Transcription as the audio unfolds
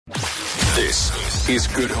This is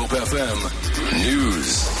Good Hope FM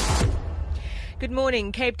News. Good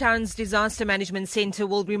morning. Cape Town's Disaster Management Centre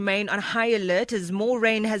will remain on high alert as more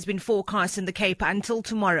rain has been forecast in the Cape until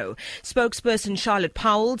tomorrow. Spokesperson Charlotte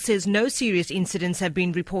Powell says no serious incidents have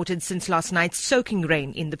been reported since last night's soaking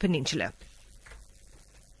rain in the peninsula.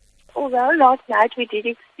 Although last night we did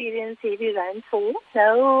experience heavy rainfall,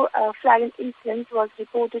 no flooding incident was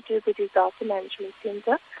reported to the Disaster Management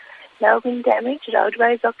Centre. No wind damage,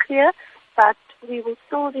 roadways are clear, but we will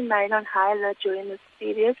still remain on high alert during this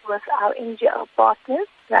period with our NGO partners.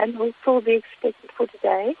 Rain will still be expected for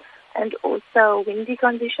today and also windy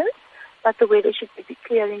conditions, but the weather should be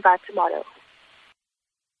clearing by tomorrow.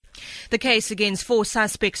 The case against 4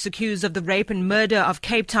 suspects accused of the rape and murder of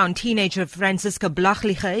Cape Town teenager Franziska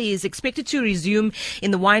Blachliger is expected to resume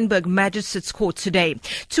in the Wynberg Magistrates Court today.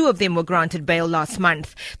 2 of them were granted bail last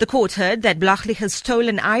month. The court heard that Blachliger's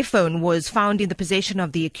stolen iPhone was found in the possession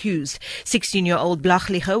of the accused. 16-year-old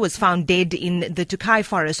Blachliger was found dead in the Tukai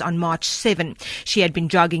forest on March 7. She had been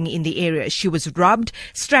jogging in the area. She was robbed,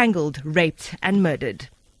 strangled, raped and murdered.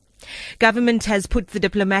 Government has put the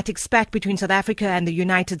diplomatic spat between South Africa and the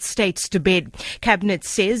United States to bed. Cabinet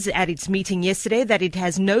says at its meeting yesterday that it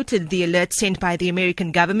has noted the alert sent by the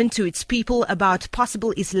American government to its people about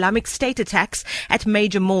possible Islamic State attacks at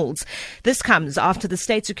major malls. This comes after the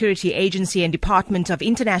State Security Agency and Department of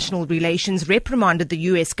International Relations reprimanded the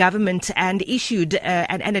U.S. government and issued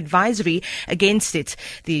an advisory against it.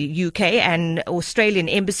 The UK and Australian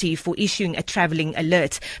embassy for issuing a travelling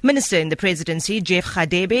alert. Minister in the presidency, Jeff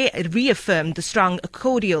Radebe, reaffirmed the strong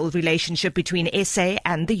cordial relationship between SA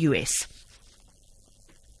and the US.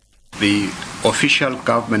 The official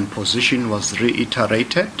government position was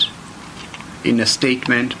reiterated in a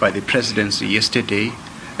statement by the presidency yesterday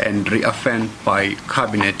and reaffirmed by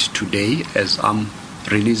cabinet today as I'm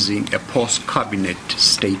releasing a post-cabinet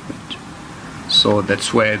statement. So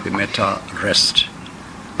that's where the matter rests.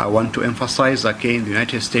 I want to emphasize again the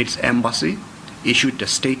United States Embassy issued a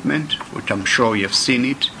statement, which I'm sure you have seen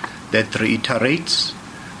it, that reiterates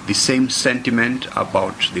the same sentiment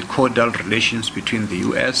about the cordial relations between the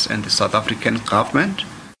U.S. and the South African government.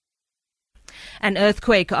 An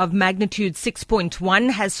earthquake of magnitude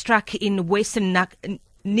 6.1 has struck in western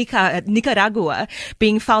Nicaragua,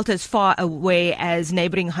 being felt as far away as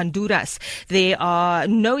neighboring Honduras. There are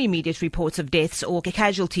no immediate reports of deaths or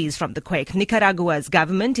casualties from the quake. Nicaragua's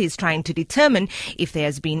government is trying to determine if there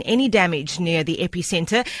has been any damage near the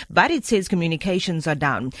epicenter, but it says communications are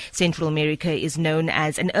down. Central America is known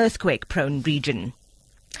as an earthquake-prone region.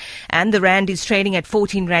 And the rand is trading at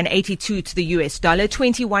 14 rand 82 to the US dollar,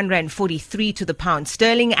 21 rand 43 to the pound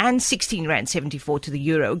sterling, and 16 rand 74 to the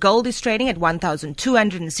euro. Gold is trading at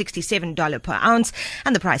 $1,267 per ounce,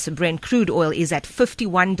 and the price of Brent crude oil is at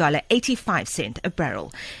 $51.85 a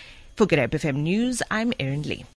barrel. For Good Hope FM News, I'm Erin Lee.